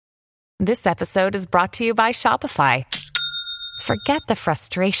This episode is brought to you by Shopify. Forget the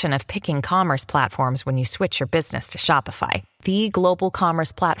frustration of picking commerce platforms when you switch your business to Shopify, the global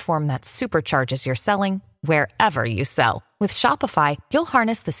commerce platform that supercharges your selling wherever you sell. With Shopify, you'll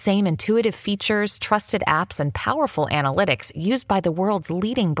harness the same intuitive features, trusted apps, and powerful analytics used by the world's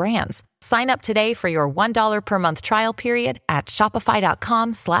leading brands. Sign up today for your $1 per month trial period at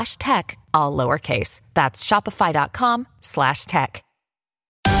shopify.com/tech, all lowercase. That's shopify.com/tech.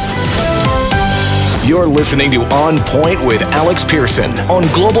 You're listening to On Point with Alex Pearson on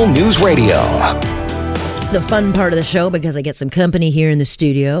Global News Radio. The fun part of the show because I get some company here in the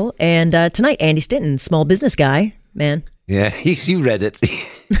studio. And tonight, Andy Stinton, small business guy, man. Yeah, you read it.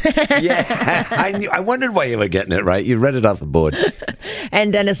 Yeah, I wondered why you were getting it right. You read it off the board.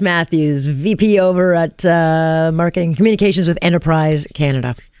 And Dennis Matthews, VP over at Marketing Communications with Enterprise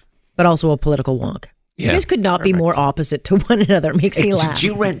Canada, but also a political wonk. Yeah. You guys could not be more opposite to one another. It makes me laugh. Do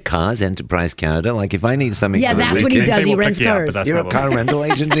you rent cars, Enterprise Canada? Like if I need something for the weekend, what he does. He rents cars. You're a car rental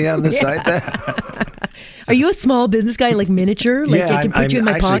agent on the side there? Are you a small business guy, like miniature? Like I can put you in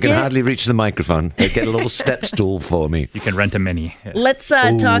my pocket? I can hardly reach the microphone. They get a little step stool for me. You can rent a mini. Yeah. Let's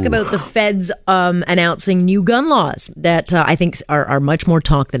talk about the feds announcing new gun laws that I think are much more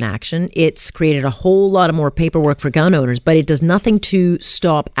talk than action. It's created a whole lot of more paperwork for gun owners, but it does nothing to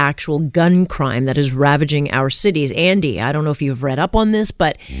stop actual gun crime that is ravaging our cities. Andy, I don't know if you've read up on this,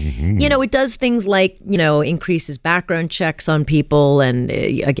 but you know, it does things like, you know, increases background checks on people and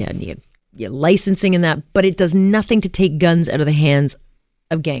again, you licensing in that, but it does nothing to take guns out of the hands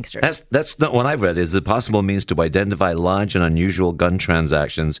of gangsters. That's not what I've read. Is a possible means to identify large and unusual gun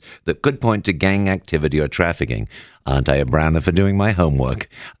transactions that could point to gang activity or trafficking. Aren't I a Browner for doing my homework?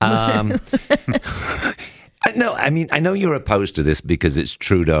 No, I mean, I know you're opposed to this because it's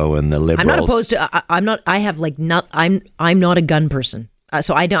Trudeau and the Liberals. I'm not opposed to. I'm not. I have like not. I'm not a gun person.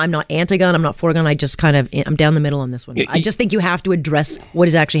 So I'm not anti-gun, I'm not for gun, I'm down the middle on this one. I just think you have to address what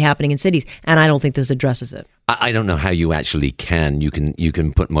is actually happening in cities, and I don't think this addresses it. I don't know how you actually can. You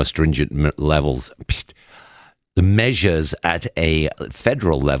can put more stringent levels, the measures at a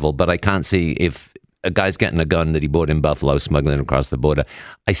federal level, but I can't see if a guy's getting a gun that he bought in Buffalo, smuggling it across the border.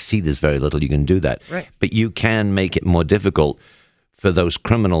 I see there's very little you can do that. Right. But you can make it more difficult for those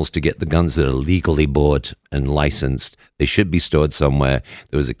criminals to get the guns that are legally bought and licensed. They should be stored somewhere.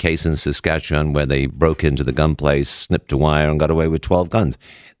 There was a case in Saskatchewan where they broke into the gun place, snipped a wire, and got away with 12 guns.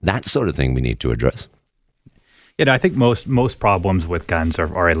 That sort of thing we need to address. You know, I think most problems with guns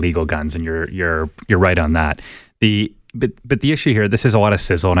are illegal guns, and you're right on that. But the issue here, this is a lot of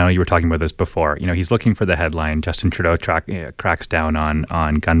sizzle, and I know you were talking about this before. You know, he's looking for the headline, Justin Trudeau cracks down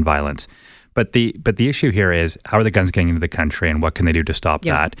on gun violence. But the issue here is, how are the guns getting into the country, and what can they do to stop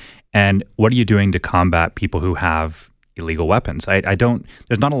that? And what are you doing to combat people who have illegal weapons?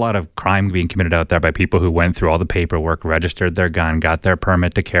 There's not a lot of crime being committed out there by people who went through all the paperwork, registered their gun, got their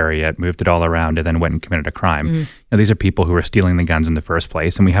permit to carry it, moved it all around, and then went and committed a crime. You know, these are people who are stealing the guns in the first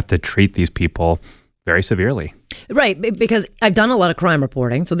place, and we have to treat these people very severely. Right, because I've done a lot of crime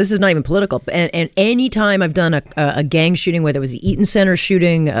reporting, so this is not even political. And any time I've done a gang shooting, whether it was the Eaton Center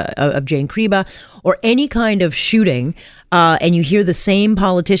shooting of Jane Kriba, or any kind of shooting, and you hear the same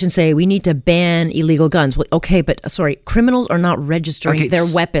politicians say, we need to ban illegal guns. Well, okay, but sorry, criminals are not registering their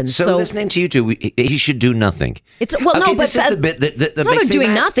weapons. So listening to you two, he should do nothing. It's no, but this is the bit that it's not about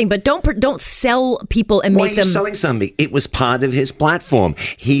doing nothing, but don't sell people and make them. Why are you selling something? It was part of his platform.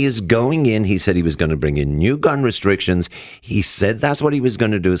 He is going in. He said he was going to bring in new gun restrictions. He said that's what he was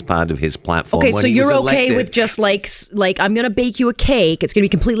going to do as part of his platform. Okay, so you're okay with just like I'm going to bake you a cake. It's going to be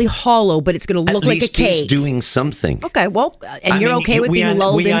completely hollow, but it's going to look like a cake. At least he's doing something. Okay, well, you're okay with being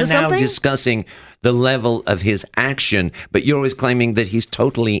lulled into something? We are now discussing the level of his action, but you're always claiming that he's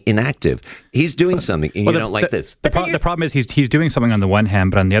totally inactive. He's doing something, and you don't like this. The problem is he's doing something on the one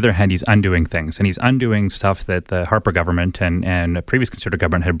hand, but on the other hand, he's undoing things. And he's undoing stuff that the Harper government and a previous Conservative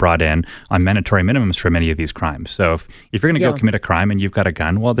government had brought in on mandatory minimums for many of these crimes. So if you're going to go commit a crime and you've got a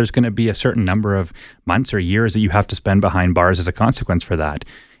gun, well, there's going to be a certain number of months or years that you have to spend behind bars as a consequence for that.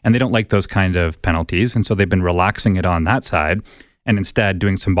 And they don't like those kind of penalties, and so they've been relaxing it on that side, and instead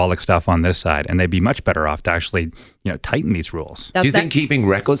doing symbolic stuff on this side. And they'd be much better off to actually, tighten these rules. Do you think keeping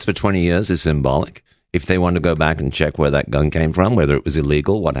records for 20 years is symbolic? If they want to go back and check where that gun came from, whether it was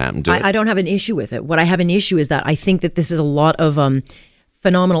illegal, what happened to it? I don't have an issue with it. What I have an issue is that I think that this is a lot of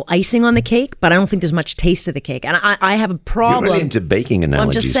phenomenal icing on the cake, but I don't think there's much taste of the cake. And I have a problem. You're really into baking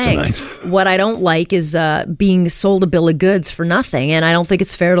analogies tonight. I'm just saying, what I don't like is being sold a bill of goods for nothing. And I don't think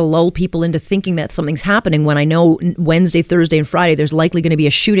it's fair to lull people into thinking that something's happening when I know Wednesday, Thursday, and Friday, there's likely going to be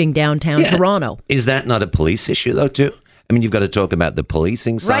a shooting downtown Toronto. Is that not a police issue, though, too? I mean, you've got to talk about the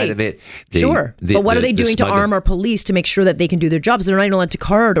policing side of it. But what are they doing to arm our police to make sure that they can do their jobs? They're not even allowed to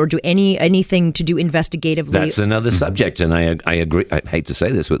card or do anything to do investigatively. That's another subject, and I agree. I hate to say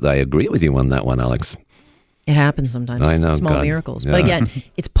this, but I agree with you on that one, Alex. It happens sometimes. I know, small God. miracles. Yeah. But again,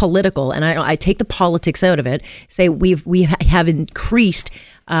 it's political, and I take the politics out of it. Say we have increased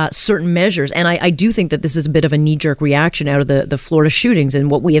certain measures, and I do think that this is a bit of a knee-jerk reaction out of the Florida shootings and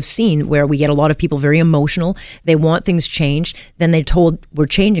what we have seen, where we get a lot of people very emotional. They want things changed. Then they're told we're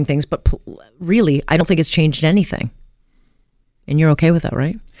changing things, but really, I don't think it's changed anything. And you're okay with that,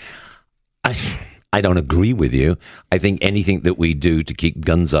 right? I don't agree with you. I think anything that we do to keep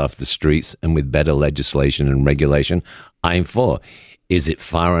guns off the streets and with better legislation and regulation, I'm for. Is it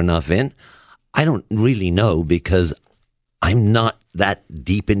far enough in? I don't really know because I'm not that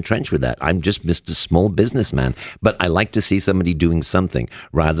deep entrenched with that. I'm just Mr. Small Businessman. But I like to see somebody doing something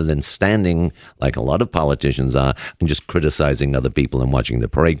rather than standing like a lot of politicians are and just criticizing other people and watching the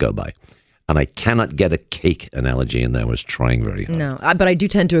parade go by. And I cannot get a cake analogy in there. I was trying very hard. No, but I do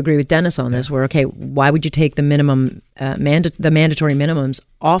tend to agree with Dennis on this. Where why would you take the minimum, the mandatory minimums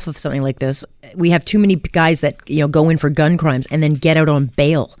off of something like this? We have too many guys that go in for gun crimes and then get out on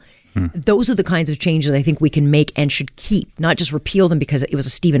bail. Those are the kinds of changes I think we can make and should keep, not just repeal them because it was a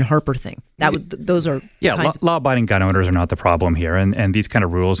Stephen Harper thing. Those are law-abiding gun owners are not the problem here, and these kind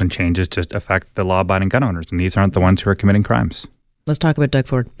of rules and changes just affect the law-abiding gun owners, and these aren't the ones who are committing crimes. Let's talk about Doug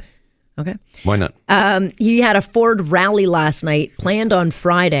Ford. Okay. Why not? He had a Ford rally last night, planned on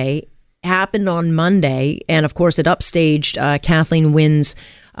Friday, happened on Monday, and of course it upstaged Kathleen Wynne's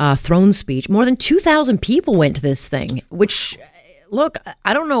throne speech. More than 2,000 people went to this thing, which, look,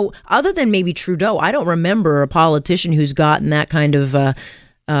 I don't know, other than maybe Trudeau, I don't remember a politician who's gotten that kind of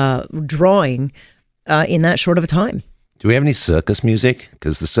drawing in that short of a time. Do we have any circus music?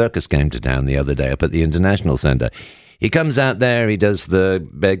 Because the circus came to town the other day up at the International Centre. He comes out there, he does the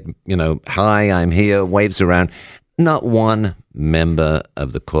big, hi, I'm here, waves around. Not one member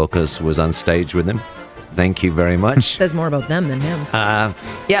of the caucus was on stage with him. Thank you very much. Says more about them than him.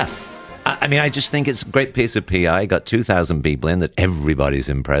 Yeah. I mean, I just think it's a great piece of PR. Got 2,000 people in that everybody's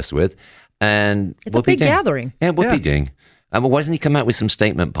impressed with. And it's a big gathering. Yeah, whoopee ding. Why doesn't he come out with some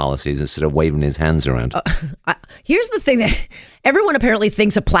statement policies instead of waving his hands around? Here's the thing that everyone apparently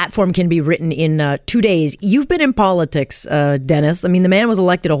thinks a platform can be written in 2 days. You've been in politics, Dennis. I mean, the man was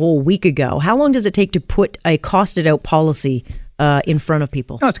elected a whole week ago. How long does it take to put a costed out policy in front of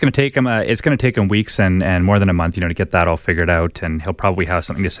people? No, it's going to take him. It's going to take him weeks and more than a month, to get that all figured out. And he'll probably have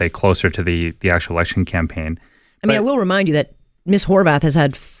something to say closer to the actual election campaign. I will remind you that Ms. Horvath has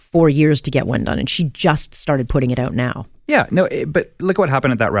had 4 years to get one done, and she just started putting it out now. Yeah, no, but look what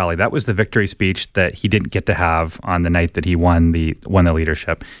happened at that rally. That was the victory speech that he didn't get to have on the night that he won the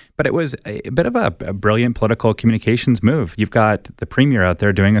leadership. But it was a bit of a brilliant political communications move. You've got the premier out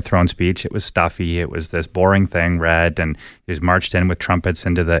there doing a throne speech. It was stuffy. It was this boring thing, read, and he was marched in with trumpets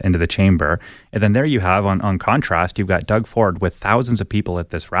into the chamber. And then there you have, on contrast, you've got Doug Ford with thousands of people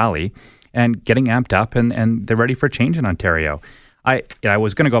at this rally and getting amped up, and they're ready for change in Ontario. I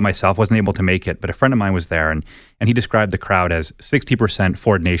was going to go myself, wasn't able to make it, but a friend of mine was there, and he described the crowd as 60%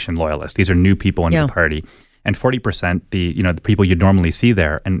 Ford Nation loyalists. These are new people into the party, and 40% the people you'd normally see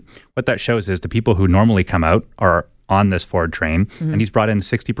there. And what that shows is the people who normally come out are on this Ford train, and he's brought in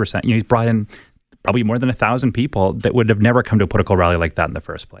 60%. He's brought in probably more than 1,000 people that would have never come to a political rally like that in the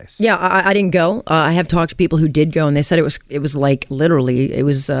first place. Yeah, I didn't go. I have talked to people who did go, and they said it was like literally it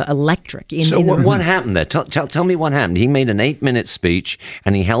was electric. What happened there? Tell me what happened. He made an 8-minute speech,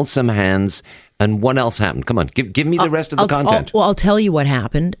 and he held some hands. And what else happened? Come on, give me the rest of the content. I'll tell you what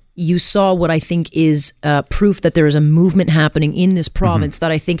happened. You saw what I think is proof that there is a movement happening in this province. That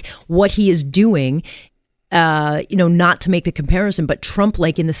I think what he is doing. Not to make the comparison, but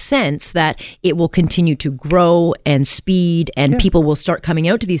Trump-like in the sense that it will continue to grow and speed, and people will start coming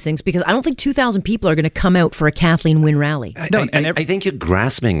out to these things, because I don't think 2,000 people are going to come out for a Kathleen Wynne rally. I think you're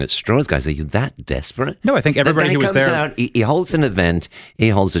grasping at straws, guys. Are you that desperate? No, I think everybody who was there. Out, he holds an event, he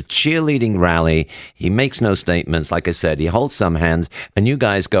holds a cheerleading rally, he makes no statements. Like I said, he holds some hands, and you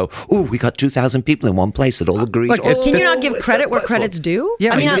guys go, "Ooh, we got 2,000 people in one place that all agreed." Can you not give credit where credit's due?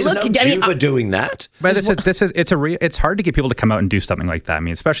 Yeah, for doing that. But it's hard to get people to come out and do something like that. I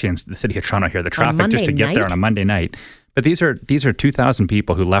mean, especially in the city of Toronto here, the traffic just to get there on a Monday night. But these are 2,000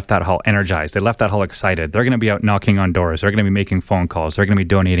 people who left that hall energized. They left that hall excited. They're going to be out knocking on doors. They're going to be making phone calls. They're going to be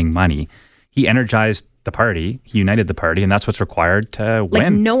donating money. He energized the party. He united the party, and that's what's required to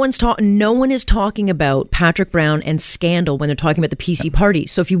win. No one is talking about Patrick Brown and scandal when they're talking about the PC party.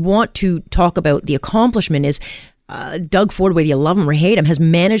 So if you want to talk about the accomplishment is Doug Ford, whether you love him or hate him, has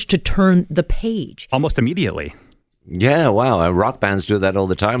managed to turn the page. Almost immediately. Yeah, wow. Rock bands do that all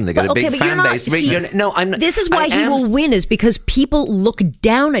the time. They got a big fan base. This is why he will win, is because people look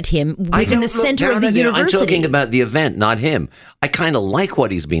down at him within the center of the university. I'm talking about the event, not him. I kind of like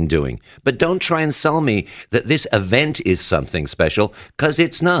what he's been doing, but don't try and sell me that this event is something special, because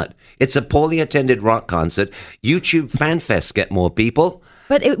it's not. It's a poorly attended rock concert. YouTube fan fests get more people.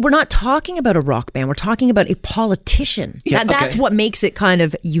 But we're not talking about a rock band. We're talking about a politician. Yeah, that's what makes it kind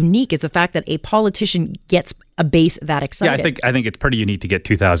of unique, is the fact that a politician gets a base that excited. Yeah, I think it's pretty unique to get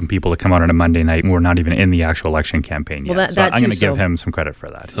 2,000 people to come out on a Monday night, and we're not even in the actual election campaign yet. Well, so I'm going to give him some credit for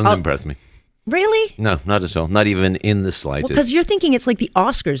that. Doesn't impress me. Really? No, not at all. Not even in the slightest. Because you're thinking it's like the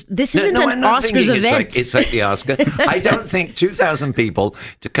Oscars. This isn't an Oscars event. It's like the Oscar. I don't think 2,000 people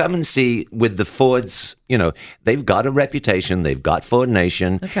to come and see with the Fords, they've got a reputation. They've got Ford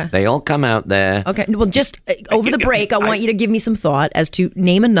Nation. Okay. They all come out there. Okay. Well, just over the break, I want you to give me some thought as to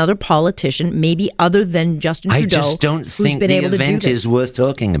name another politician, maybe other than Justin Trudeau. I just don't think the event is worth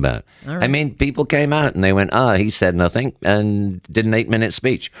talking about. Right. I mean, people came out and they went, he said nothing and did an 8-minute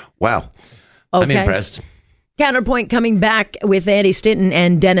speech. Wow. Okay. I'm impressed. Counterpoint coming back with Andy Stinton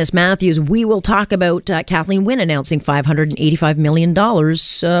and Dennis Matthews. We will talk about Kathleen Wynne announcing $585 million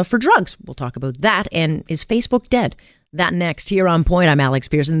for drugs. We'll talk about that. And is Facebook dead? That next here on Point. I'm Alex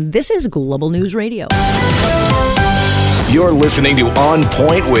Pearson. This is Global News Radio. You're listening to On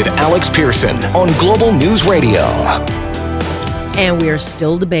Point with Alex Pearson on Global News Radio. And we are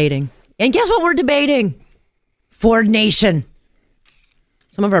still debating. And guess what we're debating? Ford Nation.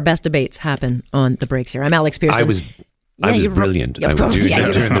 Some of our best debates happen on the breaks here. I'm Alex Pearson. I was brilliant. Of course,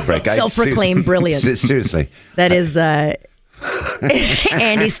 during the break. Self-proclaimed brilliance. Seriously. That is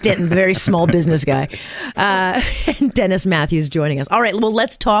Andy Stinton, the very small business guy. And Dennis Matthews joining us. All right, well,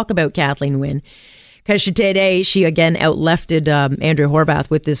 let's talk about Kathleen Wynne. Because today, she again outlefted Andrea Horwath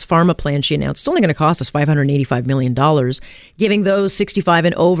with this pharma plan she announced. It's only going to cost us $585 million, giving those 65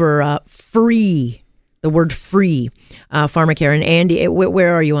 and over free. The word free pharmacare. And Andy,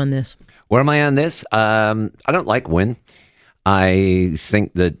 where are you on this? Where am I on this? I don't like Wynne. I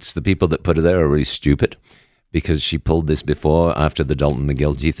think that the people that put her there are really stupid, because she pulled this before after the Dalton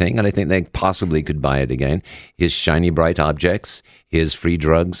McGillicuddy thing, and I think they possibly could buy it again. Here's shiny, bright objects. Here's free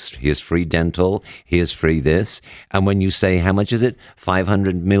drugs. Here's free dental. Here's free this. And when you say, how much is it?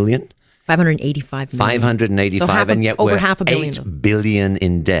 500 million? 585 million. 585, and yet over we're half a billion. $8 billion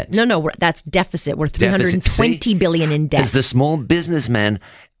in debt. No, that's deficit. We're $320 billion in debt. As the small businessman,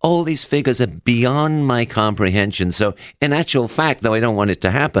 all these figures are beyond my comprehension. So in actual fact, though I don't want it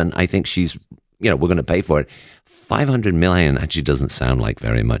to happen, I think she's, we're going to pay for it. 500 million actually doesn't sound like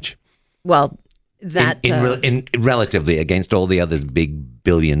very much. Well, that in relatively against all the other big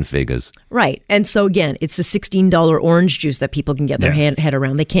billion figures. Right. And so again, it's the $16 orange juice that people can get their head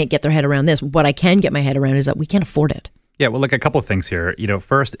around. They can't get their head around this. What I can get my head around is that we can't afford it. Yeah, well, like a couple of things here.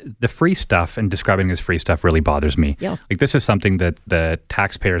 First, the free stuff and describing it as free stuff really bothers me. Yeah. Like, this is something that the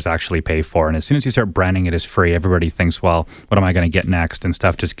taxpayers actually pay for. And as soon as you start branding it as free, everybody thinks, well, what am I going to get next? And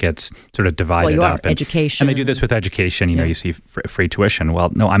stuff just gets sort of divided up. Education. And they do this with education. You see free tuition. Well,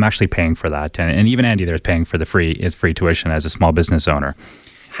 no, I'm actually paying for that. And even Andy there's paying for the free tuition as a small business owner.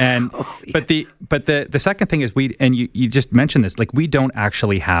 And but the second thing is you just mentioned this, like, we don't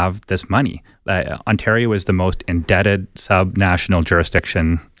actually have this money. Ontario is the most indebted sub-national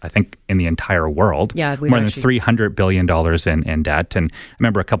jurisdiction, I think, in the entire world. Yeah, more than $300 billion in debt. And I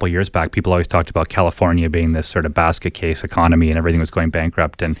remember a couple of years back, people always talked about California being this sort of basket case economy and everything was going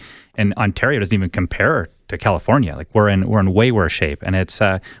bankrupt. And Ontario doesn't even compare to California. Like, we're in way worse shape, and it's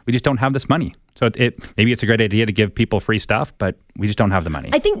we just don't have this money. So maybe it's a great idea to give people free stuff, but we just don't have the money.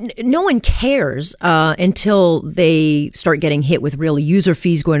 I think no one cares until they start getting hit with real user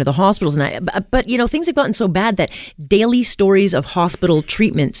fees going to the hospitals and that. But things have gotten so bad that daily stories of hospital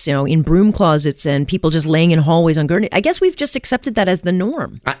treatments, in broom closets and people just laying in hallways on gurneys. I guess we've just accepted that as the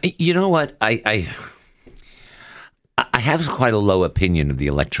norm. You know what? I have quite a low opinion of the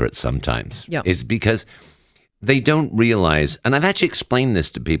electorate sometimes. Yeah. It's because they don't realize, and I've actually explained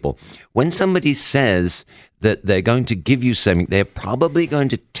this to people, when somebody says that they're going to give you something, they're probably going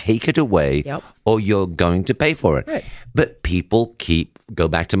to take it away, or you're going to pay for it. Right. But people go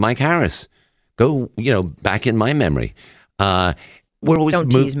back to Mike Harris. Go, back in my memory. We're always don't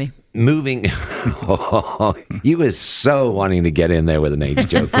tease me. Moving. You were so wanting to get in there with an 80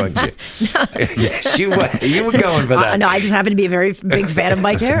 joke, weren't you? No. Yes, you were. You were going for that. No, I just happen to be a very big fan of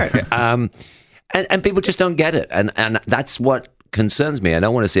Mike Harris. And people just don't get it. And that's what concerns me. I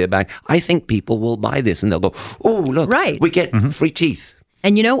don't want to see it back. I think people will buy this and they'll go, oh, look, we get free teeth.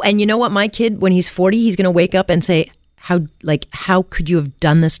 And you know what? My kid, when he's 40, he's going to wake up and say, how could you have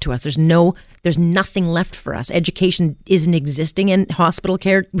done this to us? There's no there's nothing left for us. Education isn't existing, and hospital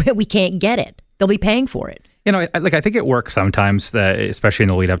care, we can't get it. They'll be paying for it. I think it works sometimes, especially in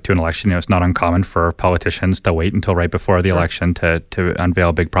the lead up to an election. It's not uncommon for politicians to wait until right before the election to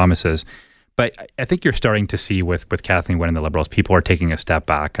unveil big promises. But I think you're starting to see with Kathleen Wynne and the Liberals, people are taking a step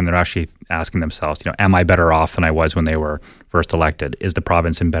back and they're actually asking themselves, am I better off than I was when they were first elected? Is the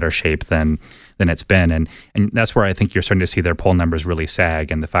province in better shape than it's been? And that's where I think you're starting to see their poll numbers really sag,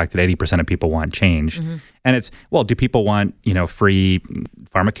 and the fact that 80% of people want change. Mm-hmm. And it's, well, do people want, free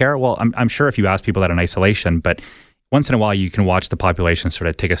pharmacare? Well, I'm sure if you ask people that in isolation, but once in a while you can watch the population sort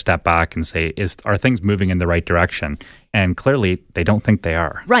of take a step back and say, are things moving in the right direction? And clearly they don't think they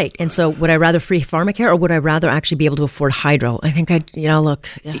are. Right. And so would I rather free pharmacare, or would I rather actually be able to afford hydro? I think I think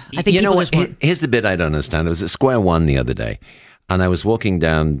people just want... Here's the bit I don't understand. I was at Square One the other day, and I was walking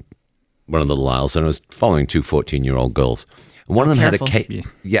down one of the little aisles, and I was following two 14-year-old girls. One of them had a cake.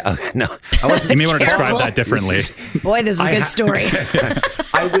 Yeah, no, I wasn't. You may want to describe that differently. Boy, this is a good story.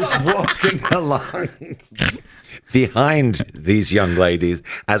 I was walking along behind these young ladies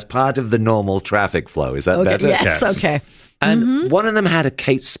as part of the normal traffic flow. Is that better? Yes, okay. And one of them had a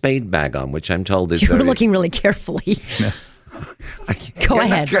Kate Spade bag on, which I'm told is You were looking really carefully. Go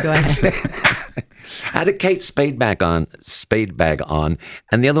ahead. Had a Kate Spade bag on,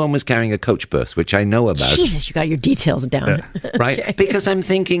 and the other one was carrying a Coach purse, which I know about. Jesus, you got your details down. Right? Okay. Because I'm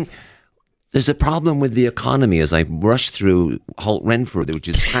thinking, there's a problem with the economy as I rush through Holt Renfrew, which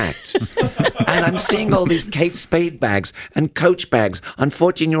is packed. And I'm seeing all these Kate Spade bags and Coach bags on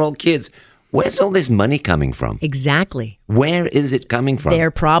 14-year-old kids. Where's all this money coming from? Exactly. Where is it coming from?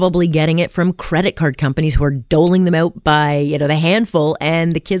 They're probably getting it from credit card companies who are doling them out by, the handful,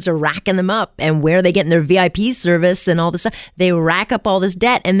 and the kids are racking them up. And where are they getting their VIP service and all this stuff? They rack up all this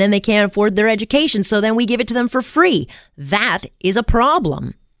debt, and then they can't afford their education. So then we give it to them for free. That is a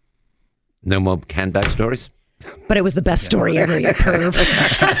problem. No more handbag stories? But it was the best story ever, you perv.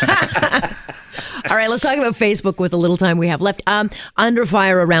 All right, let's talk about Facebook with the little time we have left. Under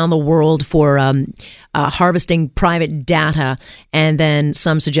fire around the world for harvesting private data, and then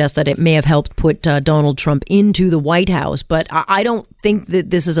some suggest that it may have helped put Donald Trump into the White House. But I don't think that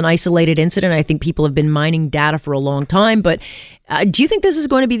this is an isolated incident. I think people have been mining data for a long time. But do you think this is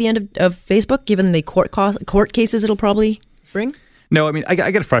going to be the end of Facebook, given the court cases it'll probably bring? No, I mean,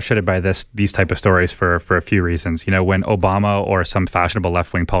 I get frustrated by these type of stories for a few reasons. When Obama or some fashionable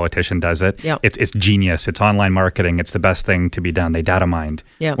left-wing politician does it, it's genius. It's online marketing. It's the best thing to be done. They data mined.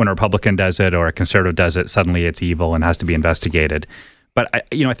 Yep. When a Republican does it or a conservative does it, suddenly it's evil and has to be investigated. But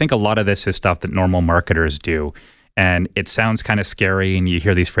I think a lot of this is stuff that normal marketers do. And it sounds kind of scary, and you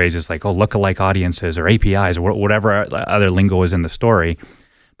hear these phrases like, lookalike audiences or APIs or whatever other lingo is in the story.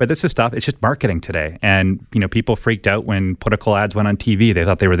 But this is stuff, it's just marketing today. And, people freaked out when political ads went on TV. They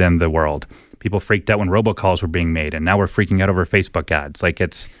thought they were the end of the world. People freaked out when robocalls were being made, and now we're freaking out over Facebook ads. Like,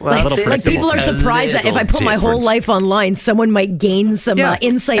 it's a little predictable. People are surprised that if I put my whole life online, someone might gain some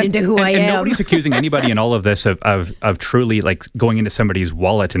insight into who I am. And nobody's accusing anybody in all of this of truly like going into somebody's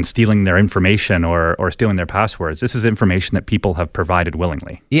wallet and stealing their information or stealing their passwords. This is information that people have provided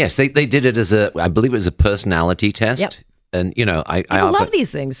willingly. Yes, they did it as I believe it was a personality test. Yep. And, I love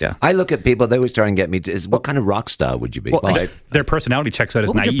these things. Yeah. I look at people, they always try and get me to, what kind of rock star would you be? Well, their personality checks out as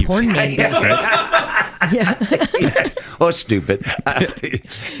what naive. Would your porn name be? Yeah. Or stupid.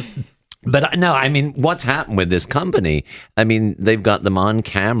 But no, I mean, what's happened with this company? I mean, they've got them on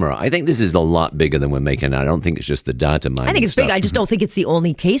camera. I think this is a lot bigger than we're making out. I don't think it's just the data mining. I think it's big. I just don't think it's the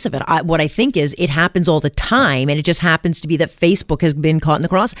only case of it. What I think is it happens all the time, and it just happens to be that Facebook has been caught in the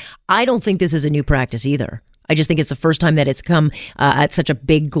cross. I don't think this is a new practice either. I just think it's the first time that it's come at such a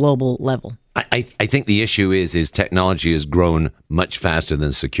big global level. I think the issue is technology has grown much faster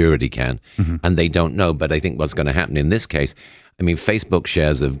than security can, and they don't know. But I think what's going to happen in this case, I mean, Facebook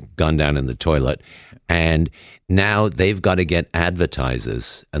shares have gone down in the toilet, and now they've got to get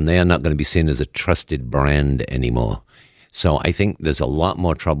advertisers, and they are not going to be seen as a trusted brand anymore. So I think there's a lot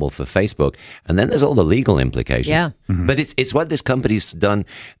more trouble for Facebook. And then there's all the legal implications. Yeah. Mm-hmm. But it's what this company's done.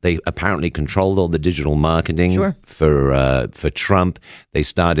 They apparently controlled all the digital marketing for Trump. They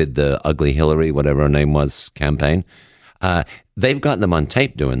started the Ugly Hillary, whatever her name was, campaign. They've got them on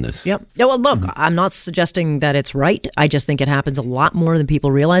tape doing this. Yep. Yeah, well, look, I'm not suggesting that it's right. I just think it happens a lot more than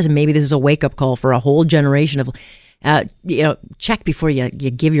people realize. And maybe this is a wake-up call for a whole generation of, check before you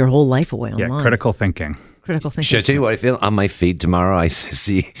give your whole life away online. Yeah, critical thinking. Critical thinking. Should I tell you what I feel? On my feed tomorrow, I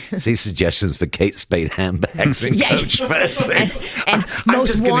see suggestions for Kate Spade handbags and Coach purses. And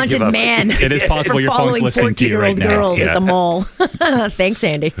most wanted man. It is possible for your phone's following listening to you right 14-year-old now. girls Yeah. at the mall. Thanks,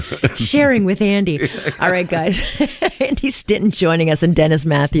 Andy. Sharing with Andy. All right, guys. Andy Stinton joining us and Dennis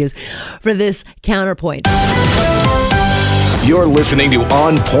Matthews for this Counterpoint. You're listening to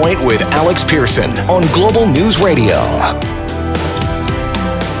On Point with Alex Pearson on Global News Radio.